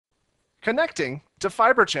connecting to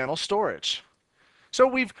fiber channel storage. So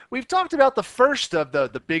we've talked about the first of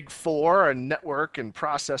the big four, and network and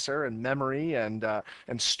processor and memory and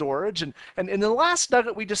storage. And in the last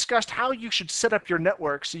nugget we discussed how you should set up your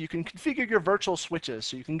network so you can configure your virtual switches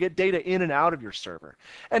so you can get data in and out of your server.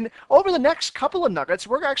 And over the next couple of nuggets,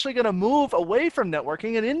 we're actually going to move away from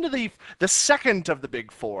networking and into the second of the big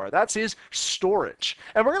four. That is storage.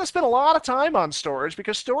 And we're going to spend a lot of time on storage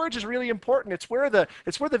because storage is really important. It's where the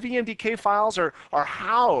VMDK files are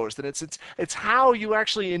housed, and it's how you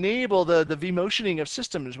actually enable the vMotioning of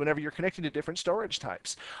systems whenever you're connecting to different storage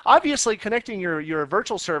types. Obviously, connecting your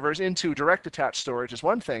virtual servers into direct attached storage is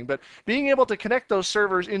one thing, but being able to connect those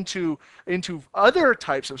servers into other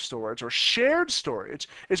types of storage or shared storage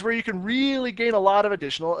is where you can really gain a lot of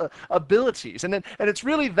additional abilities. And it's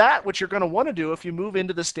really that what you're going to want to do if you move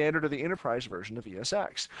into the standard or the enterprise version of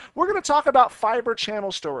ESX. We're going to talk about fiber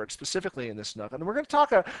channel storage specifically in this nugget, and we're going to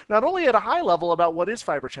talk not only at a high level about what is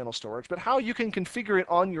fiber channel storage, but how you can configure it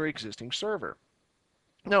on your existing server.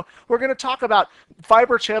 Now, we're going to talk about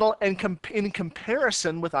fiber channel and in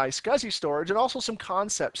comparison with iSCSI storage, and also some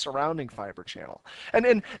concepts surrounding fiber channel.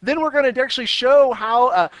 And then we're going to actually show how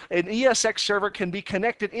an ESX server can be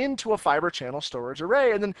connected into a fiber channel storage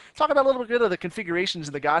array, and then talk about a little bit of the configurations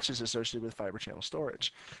and the gotchas associated with fiber channel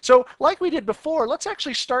storage. So like we did before, let's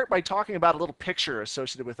actually start by talking about a little picture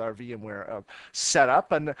associated with our VMware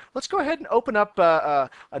setup. And let's go ahead and open up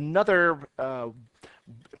another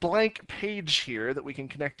blank page here that we can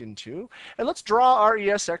connect into, and let's draw our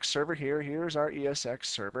ESX server here. Here's our ESX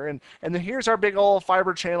server, and then here's our big old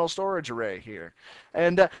fiber channel storage array here.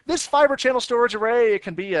 And this fiber channel storage array, it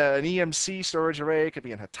can be an EMC storage array, it could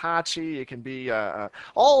be an Hitachi, it can be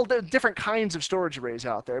all the different kinds of storage arrays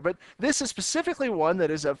out there, but this is specifically one that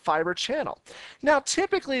is a fiber channel. Now,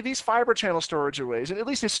 typically these fiber channel storage arrays, and at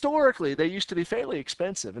least historically, they used to be fairly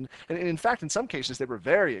expensive, and in fact, in some cases, they were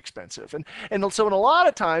very expensive. And so in a lot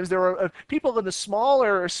of times, there were people in the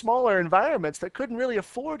smaller environments that couldn't really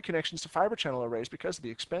afford connections to fiber channel arrays because of the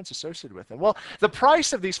expense associated with them. Well, the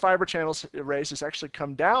price of these fiber channel arrays has actually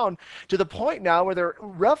come down to the point now where they're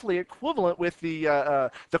roughly equivalent with the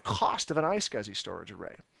cost of an iSCSI storage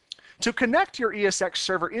array. To connect your ESX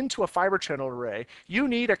server into a fiber channel array, you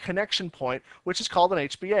need a connection point, which is called an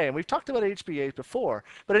HBA. And we've talked about HBAs before,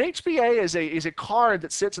 but an HBA is a card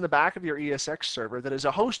that sits in the back of your ESX server that is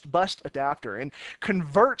a host bus adapter and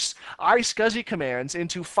converts iSCSI commands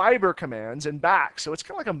into fiber commands and back. So it's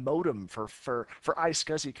kind of like a modem for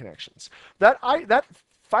iSCSI connections. That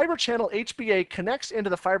fiber channel HBA connects into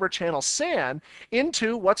the fiber channel SAN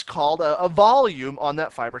into what's called a volume on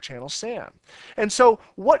that fiber channel SAN. And so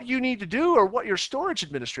what you need to do, or what your storage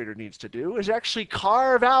administrator needs to do, is actually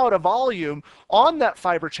carve out a volume on that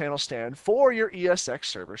fiber channel SAN for your ESX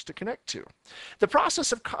servers to connect to. The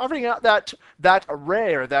process of carving out that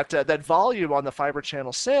array, or that volume on the fiber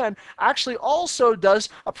channel SAN, actually also does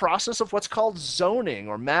a process of what's called zoning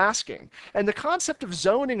or masking. And the concept of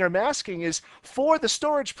zoning or masking is for the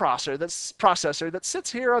storage processor that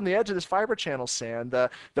sits here on the edge of this fiber channel SAN, the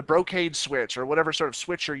Brocade switch, or whatever sort of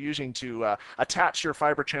switch you're using to attach your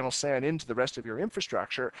fiber channel SAN into the rest of your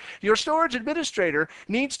infrastructure. Your storage administrator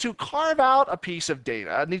needs to carve out a piece of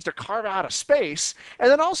data, needs to carve out a space,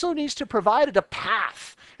 and then also needs to provide it a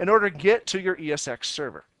path in order to get to your ESX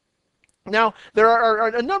server. Now, there are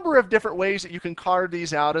a number of different ways that you can carve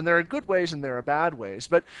these out, and there are good ways and there are bad ways.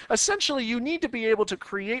 But essentially, you need to be able to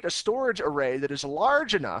create a storage array that is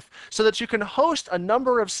large enough so that you can host a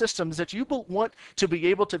number of systems that you want to be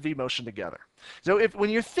able to vMotion together. So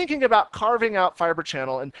when you're thinking about carving out fiber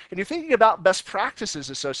channel, and you're thinking about best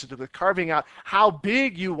practices associated with carving out how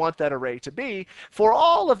big you want that array to be, for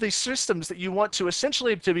all of these systems that you want to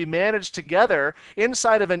essentially to be managed together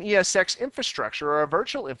inside of an ESX infrastructure or a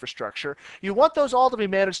virtual infrastructure, you want those all to be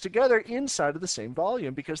managed together inside of the same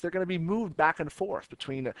volume, because they're going to be moved back and forth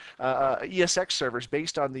between ESX servers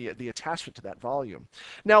based on the attachment to that volume.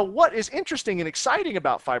 Now, what is interesting and exciting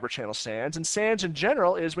about fiber channel SANs, and SANs in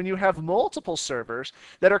general, is when you have multiple servers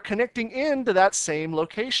that are connecting into that same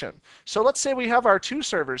location. So let's say we have our two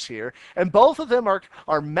servers here, and both of them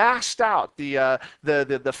are masked out.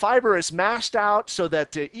 The fiber is masked out so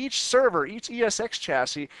that each server, each ESX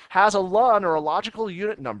chassis, has a LUN, or a logical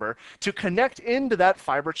unit number, to connect into that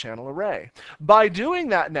fiber channel array. By doing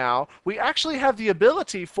that now, we actually have the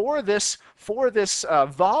ability for this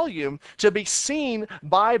volume to be seen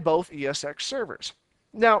by both ESX servers.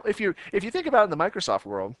 Now, if you think about it in the Microsoft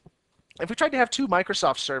world, If we tried to have two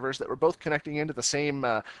Microsoft servers that were both connecting into the same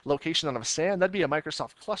location on a SAN, that'd be a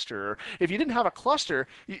Microsoft cluster. Or if you didn't have a cluster,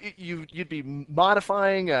 would be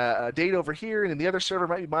modifying data over here, and then the other server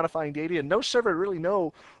might be modifying data, and no server would really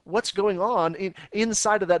know what's going on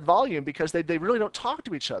inside of that volume because they really don't talk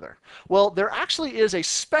to each other. Well, there actually is a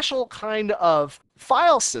special kind of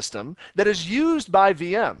file system that is used by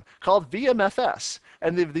VM called VMFS.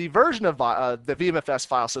 And the version of the VMFS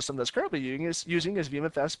file system that's currently using is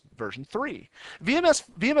VMFS version 3.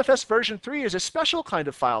 VMFS version 3 is a special kind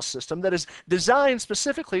of file system that is designed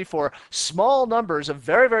specifically for small numbers of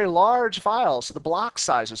very, very large files. So the block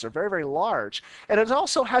sizes are very, very large. And it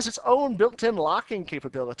also has its own built-in locking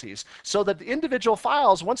capabilities so that the individual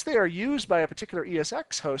files, once they are used by a particular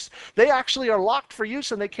ESX host, they actually are locked for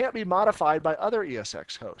use and they can't be modified by other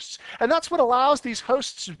ESX hosts. And that's what allows these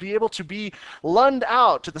hosts to be able to be lunned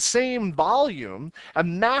out to the same volume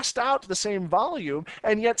and masked out to the same volume,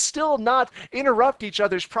 and yet still not interrupt each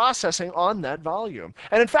other's processing on that volume.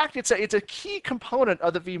 And in fact, it's a key component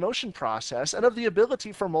of the vMotion process and of the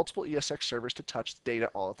ability for multiple ESX servers to touch the data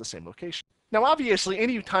all at the same location. Now, obviously,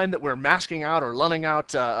 any time that we're masking out or lunning out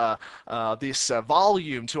this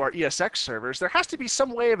volume to our ESX servers, there has to be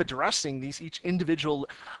some way of addressing each individual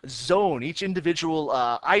zone, each individual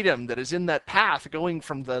item that is in that path going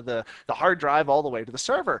from the hard drive all the way to the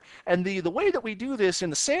server. And the way that we do this in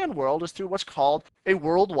the SAN world is through what's called a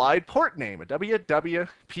worldwide port name, a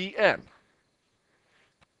WWPN.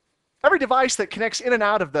 Every device that connects in and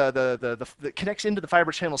out of that connects into the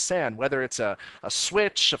fiber channel SAN, whether it's a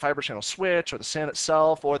switch, a fiber channel switch, or the SAN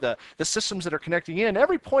itself, or the systems that are connecting in,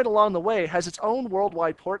 every point along the way has its own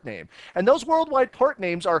worldwide port name. And those worldwide port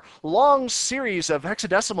names are long series of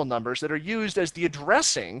hexadecimal numbers that are used as the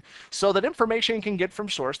addressing so that information can get from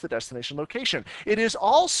source to destination location. It is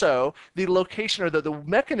also the location or the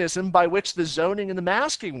mechanism by which the zoning and the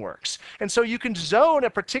masking works. And so you can zone a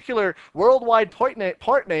particular worldwide port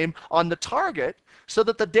name on the target so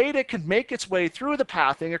that the data can make its way through the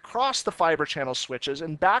pathing across the fiber channel switches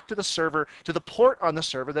and back to the server, to the port on the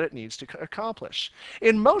server that it needs to accomplish.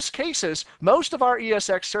 In most cases, most of our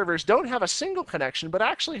ESX servers don't have a single connection, but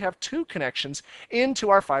actually have two connections into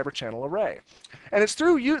our fiber channel array. And it's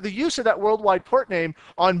through the use of that worldwide port name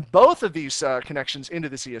on both of these connections into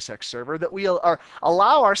this ESX server that we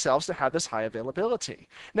allow ourselves to have this high availability.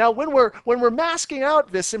 Now, when we're masking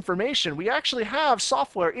out this information, we actually have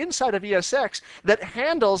software inside of ESX that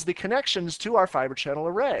handles the connections to our fiber channel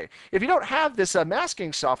array. If you don't have this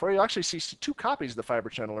masking software, you'll actually see two copies of the fiber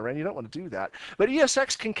channel array, and you don't want to do that. But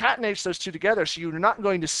ESX concatenates those two together, so you're not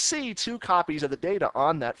going to see two copies of the data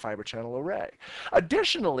on that fiber channel array.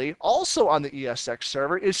 Additionally, also on the ESX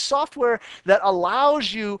server is software that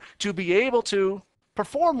allows you to be able to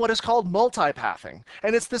perform what is called multipathing.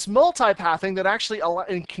 And it's this multipathing that actually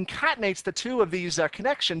concatenates the two of these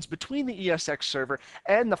connections between the ESX server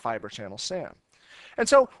and the fiber channel SAN. And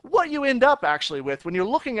so what you end up actually with when you're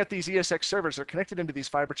looking at these ESX servers that are connected into these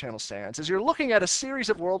fiber channel SANs is you're looking at a series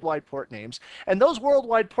of worldwide port names, and those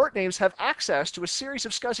worldwide port names have access to a series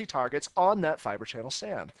of SCSI targets on that fiber channel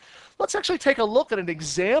SAN. Let's actually take a look at an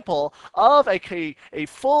example of a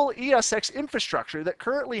full ESX infrastructure that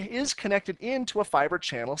currently is connected into a fiber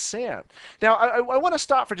channel SAN. Now, I want to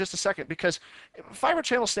stop for just a second because fiber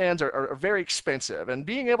channel SANs are very expensive, and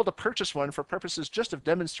being able to purchase one for purposes just of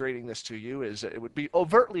demonstrating this to you it would be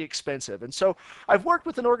overtly expensive. And so I've worked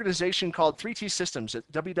with an organization called 3T Systems at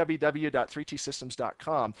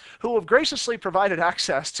www.3tsystems.com who have graciously provided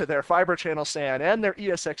access to their fiber channel SAN and their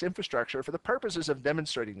ESX infrastructure for the purposes of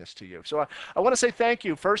demonstrating this to you. So I want to say thank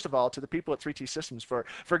you, first of all, to the people at 3T Systems for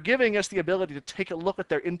giving us the ability to take a look at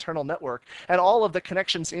their internal network and all of the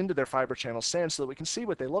connections into their fiber channel SAN so that we can see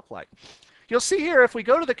what they look like. You'll see here, if we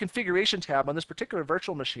go to the configuration tab on this particular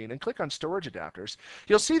virtual machine and click on storage adapters,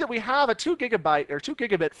 you'll see that we have a 2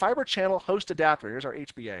 gigabit fiber channel host adapter. Here's our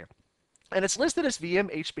HBA. And it's listed as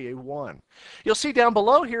VM-HBA1. You'll see down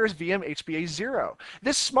below here is VM-HBA0.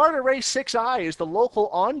 This Smart Array 6i is the local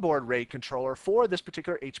onboard RAID controller for this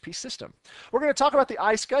particular HP system. We're going to talk about the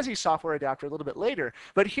iSCSI software adapter a little bit later,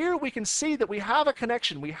 but here we can see that we have a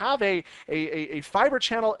connection. We have a fiber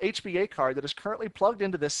channel HBA card that is currently plugged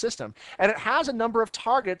into this system, and it has a number of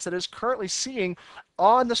targets that is currently seeing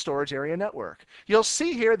on the storage area network. You'll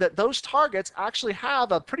see here that those targets actually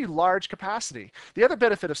have a pretty large capacity. The other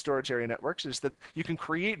benefit of storage area networks is that you can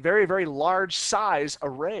create very, very large size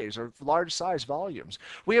arrays or large size volumes.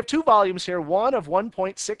 We have two volumes here, one of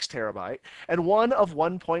 1.6 terabyte and one of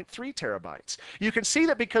 1.3 terabytes. You can see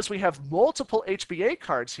that because we have multiple HBA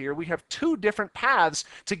cards here, we have two different paths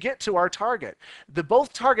to get to our target.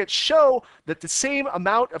 Both targets show that the same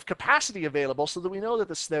amount of capacity available so that we know that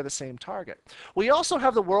they're the same target. We also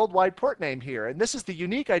have the worldwide port name here, and this is the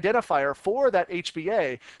unique identifier for that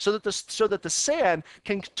HBA so that the SAN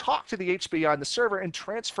can talk to the HBA on the server and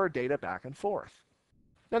transfer data back and forth.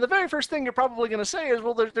 Now, the very first thing you're probably going to say is,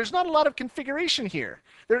 well, there's not a lot of configuration here.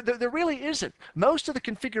 There really isn't. Most of the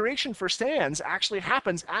configuration for SANs actually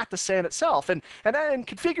happens at the SAN itself, and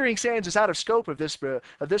configuring SANs is out of scope of this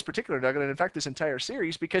particular nugget, and in fact this entire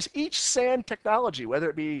series, because each SAN technology, whether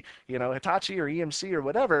it be Hitachi or EMC or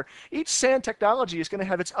whatever, each SAN technology is going to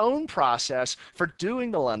have its own process for doing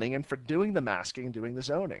the LUNing and for doing the masking and doing the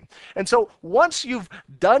zoning. And so once you've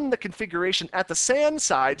done the configuration at the SAN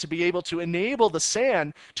side to be able to enable the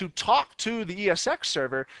SAN to talk to the ESX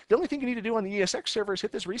server, the only thing you need to do on the ESX server is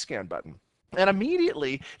hit this rescan button. And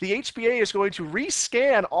immediately, the HBA is going to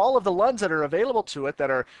rescan all of the LUNs that are available to it, that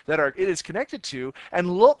it is connected to,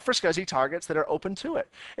 and look for SCSI targets that are open to it.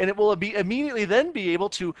 And it will immediately then be able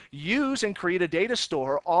to use and create a data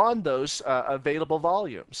store on those available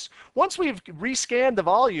volumes. Once we've rescanned the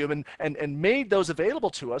volume and made those available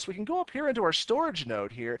to us, we can go up here into our storage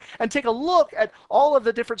node here and take a look at all of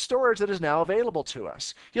the different storage that is now available to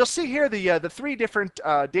us. You'll see here the three different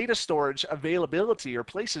data storage availability or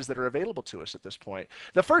places that are available to us at this point.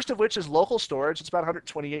 The first of which is local storage. It's about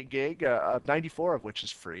 128 gig, 94 of which is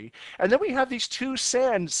free. And then we have these two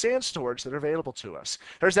SAN storage that are available to us.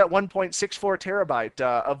 There's that 1.64 terabyte,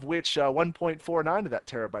 of which 1.49 of that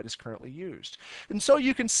terabyte is currently used. And so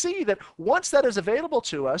you can see that once that is available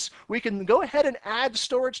to us, we can go ahead and add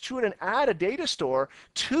storage to it and add a data store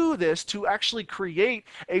to this to actually create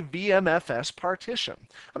a VMFS partition.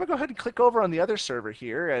 I'm going to go ahead and click over on the other server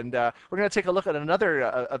here, and we're going to take a look at another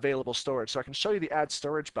available storage. So I can show you the Add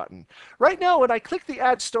Storage button. Right now, when I click the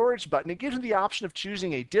Add Storage button, it gives me the option of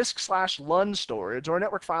choosing a disk/LUN storage or a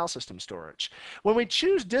network file system storage. When we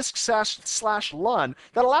choose disk/LUN,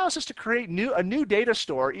 that allows us to create a new data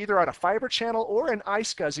store either on a Fibre channel or an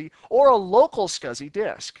iSCSI or a local SCSI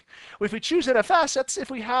disk. If we choose NFS, that's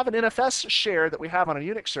if we have an NFS share that we have on a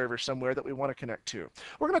Unix server somewhere that we want to connect to.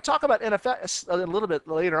 We're going to talk about NFS a little bit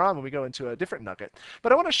later on when we go into a different nugget.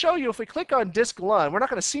 But I want to show you if we click on disk LUN, we're not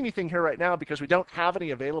going to see anything here right now because we don't have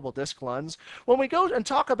any available disk LUNs. When we go and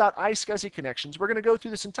talk about iSCSI connections, we're going to go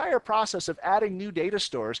through this entire process of adding new data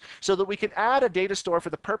stores so that we can add a data store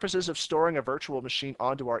for the purposes of storing a virtual machine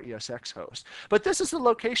onto our ESX host. But this is the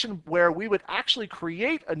location where we would actually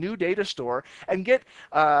create a new data store and get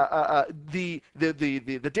the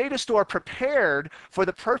data store prepared for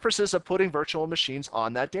the purposes of putting virtual machines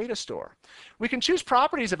on that data store. We can choose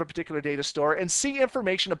properties of a particular data store and see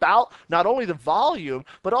information about not only the volume,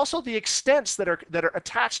 but also the extents that are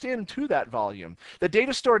attached into that volume. The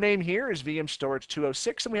data store name here is VM Storage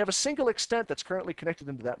 206, and we have a single extent that's currently connected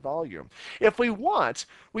into that volume. If we want,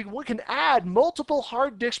 we can add multiple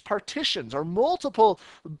hard disk partitions or multiple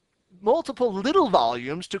little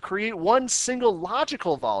volumes to create one single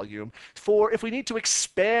logical volume for if we need to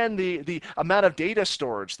expand the amount of data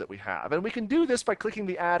storage that we have. And we can do this by clicking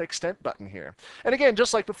the Add Extent button here. And again,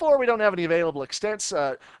 just like before, we don't have any available extents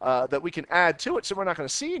that we can add to it, so we're not going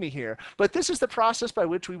to see any here. But this is the process by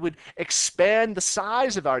which we would expand the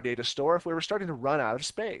size of our data store if we were starting to run out of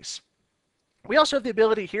space. We also have the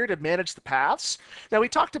ability here to manage the paths. Now, we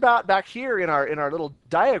talked about back here in our little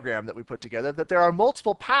diagram that we put together that there are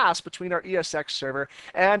multiple paths between our ESX server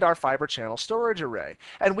and our Fibre channel storage array.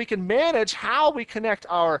 And we can manage how we connect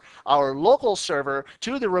our local server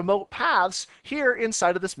to the remote paths here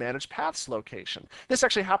inside of this Manage Paths location. This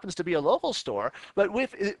actually happens to be a local store, but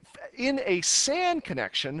in a SAN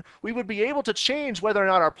connection, we would be able to change whether or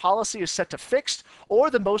not our policy is set to fixed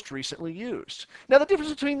or the most recently used. Now, the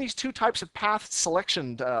difference between these two types of path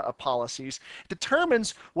selection policies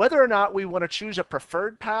determines whether or not we want to choose a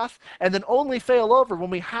preferred path and then only fail over when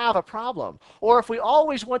we have a problem, or if we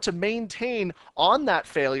always want to maintain on that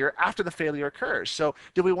failure after the failure occurs. So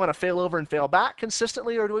do we want to fail over and fail back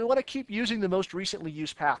consistently, or do we want to keep using the most recently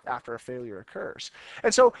used path after a failure occurs?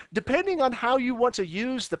 And so depending on how you want to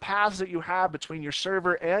use the paths that you have between your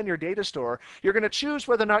server and your data store, you're going to choose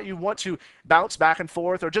whether or not you want to bounce back and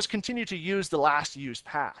forth or just continue to use the last used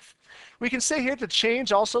path. We can say here to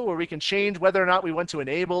change also, where we can change whether or not we want to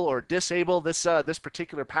enable or disable this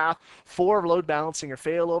particular path for load balancing or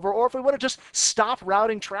failover, or if we want to just stop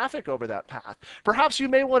routing traffic over that path. Perhaps you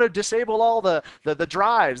may want to disable all the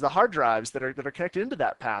drives, the hard drives that are connected into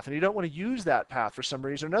that path, and you don't want to use that path for some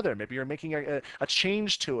reason or another. Maybe you're making a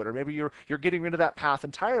change to it, or maybe you're getting rid of that path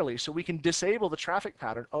entirely, so we can disable the traffic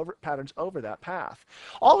patterns over that path.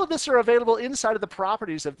 All of this are available inside of the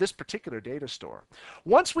properties of this particular data store.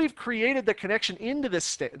 Once we've created the connection into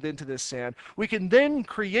this SAN, we can then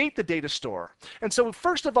create the data store. And so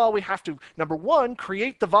first of all, we have to, number one,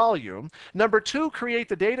 create the volume, number two, create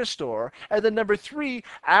the data store, and then number three,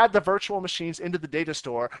 add the virtual machines into the data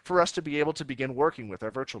store for us to be able to begin working with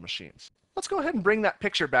our virtual machines. Let's go ahead and bring that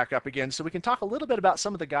picture back up again so we can talk a little bit about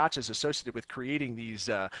some of the gotchas associated with creating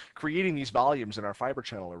these volumes in our fiber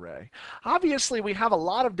channel array. Obviously, we have a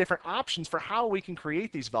lot of different options for how we can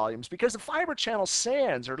create these volumes because the fiber channel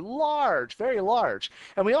SANs are large, very large,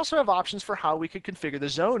 and we also have options for how we could configure the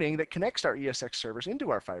zoning that connects our ESX servers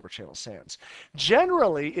into our fiber channel SANs.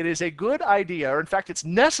 Generally, it is a good idea, or in fact, it's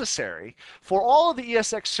necessary for all of the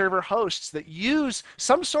ESX server hosts that use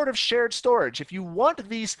some sort of shared storage. If you want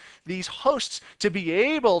these hosts to be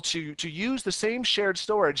able to use the same shared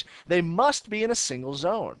storage, they must be in a single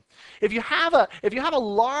zone. If you have a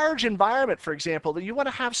large environment, for example, that you want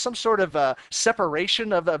to have some sort of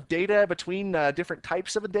separation of data between different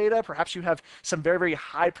types of data, perhaps you have some very, very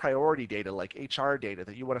high priority data like HR data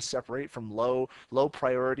that you want to separate from low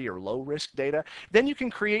priority or low risk data, then you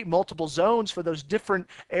can create multiple zones for those different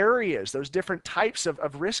areas, those different types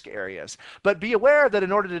of risk areas. But be aware that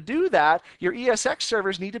in order to do that, your ESX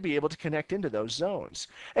servers need to be able to connect into those zones.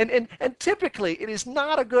 And typically, it is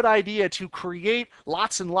not a good idea to create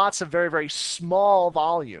lots and lots of very, very small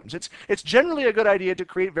volumes. It's generally a good idea to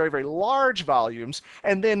create very, very large volumes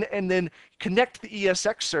and then connect the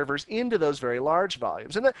ESX servers into those very large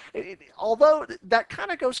volumes. And although that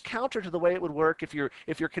kind of goes counter to the way it would work if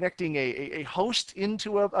you're connecting a host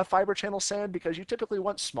into a fiber channel SAN, because you typically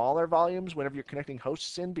want smaller volumes whenever you're connecting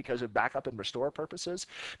hosts in because of backup and restore purposes.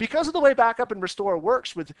 Because of the way backup and restore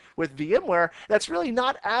works with VMware, that's really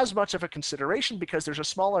not as much of a consideration because there's a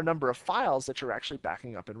smaller number of files that you're actually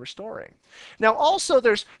backing up and restoring. Now also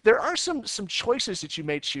there are some choices that you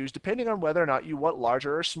may choose depending on whether or not you want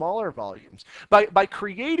larger or smaller volumes. By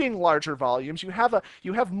creating larger volumes, you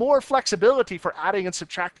have more flexibility for adding and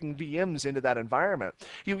subtracting VMs into that environment.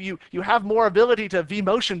 You have more ability to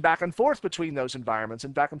vMotion back and forth between those environments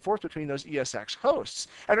and back and forth between those ESX hosts.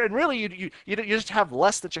 And really, you just have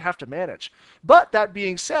less that you have to manage. But that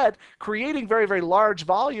being said, creating very, very large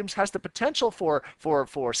volumes has the potential for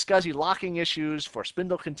SCSI locking issues, for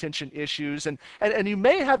spindle contention issues, and you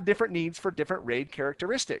may have different needs for different RAID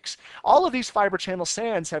characteristics. All of these fiber channel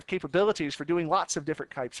SANs have capabilities for doing lots of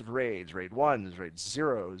different types of RAIDs, RAID 1s, RAID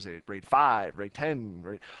 0s, RAID 5, RAID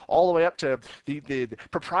 10, all the way up to the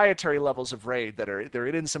proprietary levels of RAID that are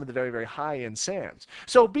in some of the very, very high-end SANs.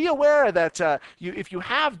 So be aware that if you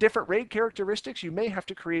have different RAID characteristics, you may have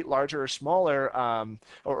to create larger or smaller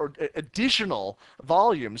or additional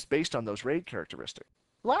volumes based on those RAID characteristics.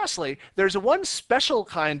 Lastly, there's one special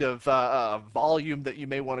kind of volume that you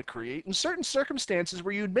may want to create in certain circumstances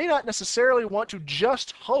where you may not necessarily want to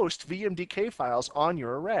just host VMDK files on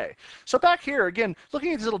your array. So back here, again,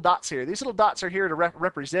 looking at these little dots here, these little dots are here to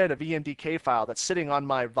represent a VMDK file that's sitting on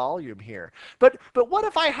my volume here. But what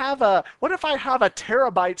if I have a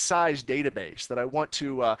terabyte-sized database that I want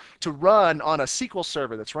to run on a SQL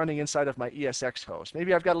server that's running inside of my ESX host?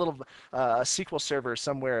 Maybe I've got a little SQL server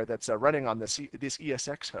somewhere that's running on this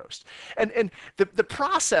ESX host. And the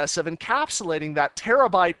process of encapsulating that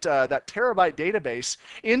terabyte database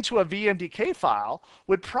into a VMDK file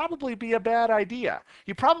would probably be a bad idea.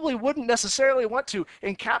 You probably wouldn't necessarily want to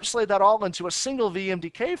encapsulate that all into a single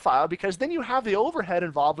VMDK file because then you have the overhead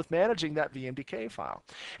involved with managing that VMDK file.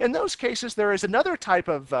 In those cases, there is another type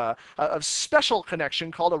of special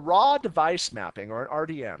connection called a raw device mapping, or an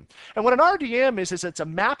RDM. And what an RDM is it's a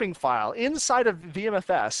mapping file inside of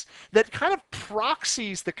VMFS that kind of proxies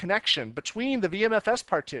the connection between the VMFS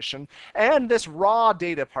partition and this raw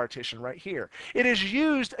data partition right here. It is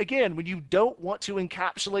used, again, when you don't want to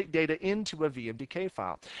encapsulate data into a VMDK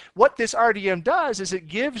file. What this RDM does is it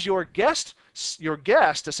gives your guest,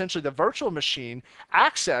 essentially the virtual machine,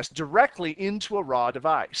 access directly into a raw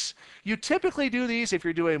device. You typically do these if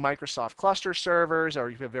you're doing Microsoft cluster servers or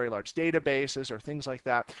you have very large databases or things like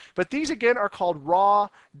that. But these, again, are called raw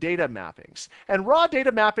data mappings. And raw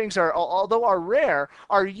data mappings are, although are rare,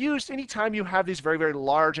 are used anytime you have these very, very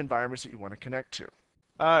large environments that you want to connect to.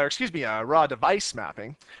 raw device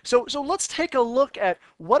mapping. So let's take a look at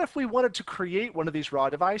what if we wanted to create one of these raw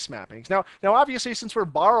device mappings. Now obviously, since we're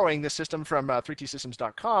borrowing this system from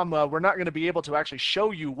 3tsystems.com, we're not going to be able to actually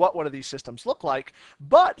show you what one of these systems look like.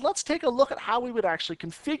 But let's take a look at how we would actually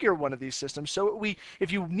configure one of these systems, so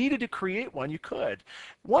if you needed to create one, you could.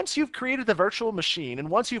 Once you've created the virtual machine, and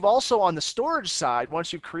once you've also on the storage side,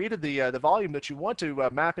 once you've created the volume that you want to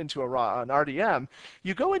map into an RDM,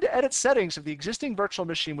 you go into edit settings of the existing virtual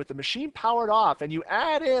machine with the machine powered off, and you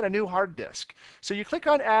add in a new hard disk. So you click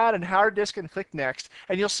on add and hard disk and click next,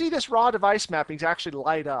 and you'll see this raw device mappings actually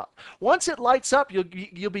light up. Once it lights up, you'll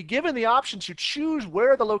be given the option to choose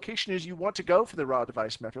where the location is you want to go for the raw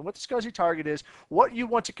device mapping, what the SCSI target is, what you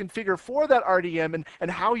want to configure for that RDM,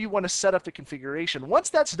 and how you want to set up the configuration. Once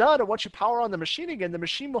that's done, and once you power on the machine again, the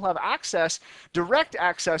machine will have direct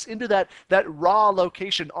access into that raw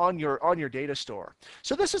location on your data store.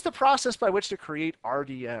 So this is the process by which to create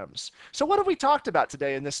RDMs. So what have we talked about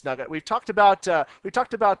today in this nugget? We've talked about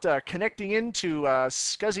connecting into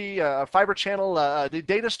SCSI Fibre channel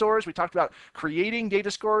data stores. We talked about creating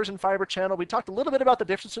data stores in Fibre channel. We talked a little bit about the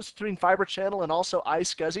differences between Fibre channel and also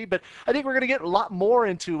iSCSI, but I think we're going to get a lot more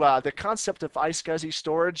into the concept of iSCSI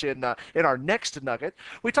storage in our next nugget.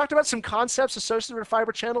 We talked about some concepts associated with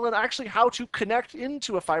Fibre channel and actually how to connect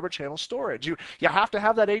into a Fibre channel storage. You have to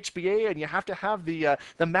have that HBA, and you have to have the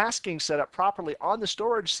masking set up properly on the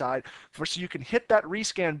storage side so you can hit that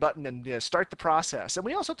rescan button and start the process. And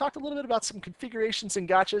we also talked a little bit about some configurations and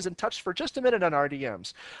gotchas and touched for just a minute on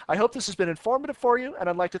RDMs. I hope this has been informative for you, and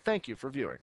I'd like to thank you for viewing.